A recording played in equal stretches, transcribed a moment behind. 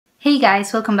Hey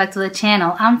guys, welcome back to the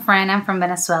channel. I'm Fran, I'm from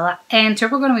Venezuela, and today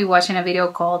we're going to be watching a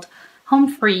video called Home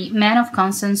Free, Man of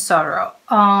Constant Sorrow.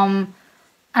 I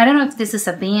don't know if this is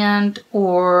a band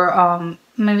or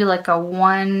maybe like a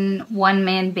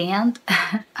one-man band.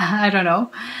 I don't know.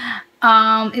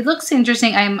 It looks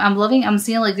interesting. I'm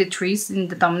seeing like the trees in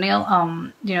the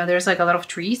thumbnail. You know, there's like a lot of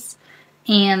trees,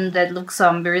 and that looks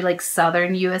very like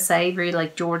southern USA, very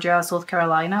like Georgia, South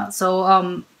Carolina.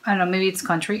 So I don't know, maybe it's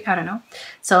country, I don't know.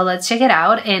 So let's check it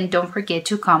out, and don't forget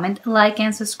to comment, like,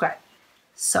 and subscribe.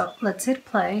 So let's hit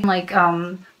play. Like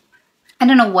I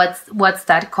don't know what's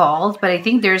that called, but I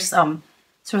think there's sort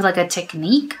of like a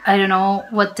technique. I don't know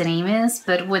what the name is,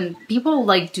 but when people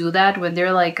like do that, when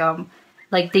they're like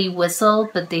they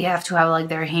whistle, but they have to have like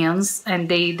their hands, and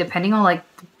they, depending on like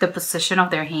the position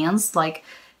of their hands, like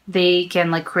they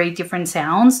can like create different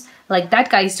sounds. Like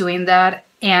that guy's doing that,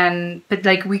 but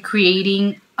like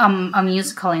recreating a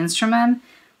musical instrument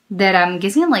that I'm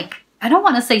guessing, like, I don't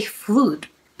want to say flute,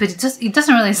 but it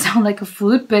doesn't really sound like a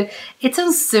flute, but it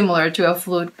sounds similar to a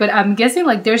flute. But I'm guessing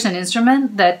like there's an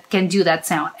instrument that can do that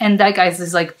sound, and that guy's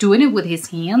is like doing it with his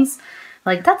hands.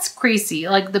 Like that's crazy.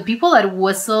 Like the people that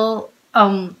whistle,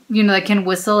 you know, that can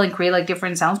whistle and create like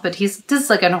different sounds, but this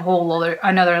is like a whole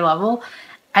another level.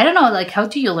 I don't know, like, how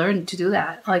do you learn to do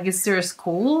that? Like, is there a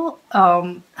school?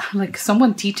 Like,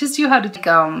 someone teaches you how to, like,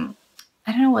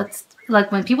 I don't know what's,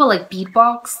 like, when people, like,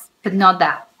 beatbox, but not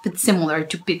that, but similar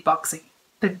to beatboxing.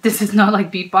 But this is not,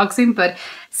 like, beatboxing, but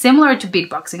similar to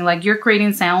beatboxing. Like, you're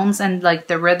creating sounds and, like,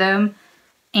 the rhythm,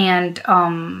 and,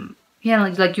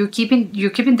 yeah, like you're keeping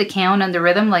the count and the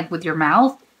rhythm, like, with your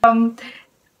mouth.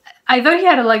 I thought he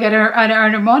had like an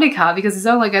harmonica because it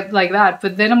sounded like that,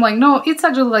 but then I'm like, no, it's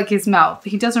actually like his mouth.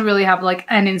 He doesn't really have like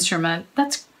an instrument.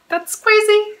 That's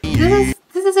crazy. This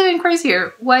is even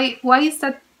crazier. Why is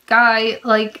that guy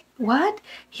like, what?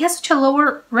 He has such a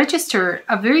lower register,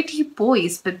 a very deep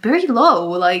voice, but very low.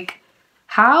 Like,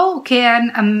 how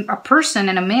can a person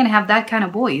and a man have that kind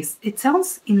of voice? It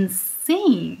sounds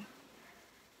insane.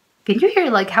 Can you hear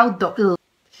like how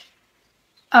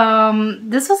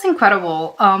this was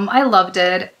incredible. I loved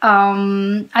it.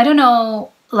 I don't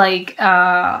know, like,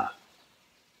 I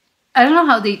don't know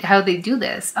how they do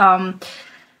this.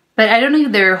 But I don't know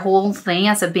if their whole thing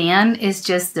as a band is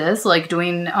just this, like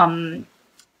doing,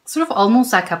 sort of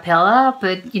almost a cappella,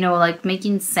 but, you know, like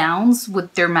making sounds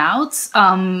with their mouths.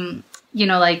 You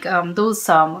know, like, those,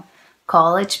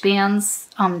 college bands,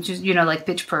 just, you know, like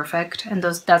Pitch Perfect and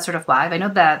that sort of vibe. I know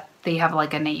that they have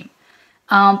like a name.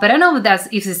 But I don't know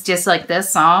if it's just like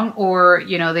this song, or,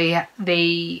 you know,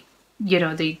 they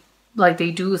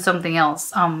do something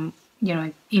else, you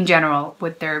know, in general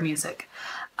with their music.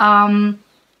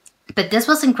 But this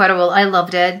was incredible. I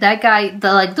loved it. That guy,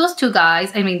 those two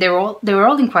guys, I mean, they were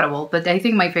all incredible, but I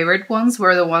think my favorite ones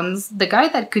were the guy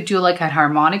that could do like a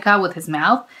harmonica with his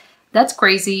mouth. That's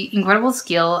crazy, incredible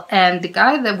skill. And the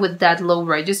guy that with that low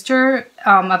register,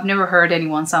 I've never heard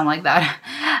anyone sound like that.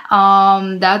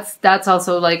 That's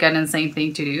also like an insane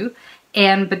thing to do.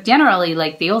 But generally,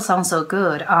 like, they all sound so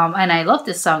good. And I love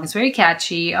this song. It's very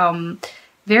catchy,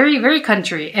 very, very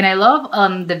country. And I love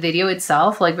the video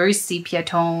itself, like very sepia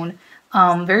tone,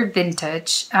 very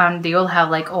vintage. They all have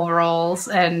like overalls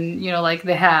and, you know, like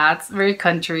the hats, very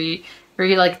country,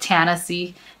 very like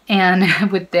Tennessee.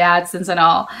 And with the accents and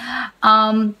all.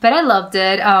 But I loved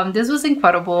it. This was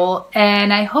incredible,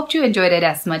 and I hope you enjoyed it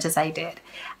as much as I did.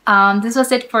 This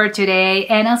was it for today,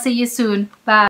 and I'll see you soon. Bye.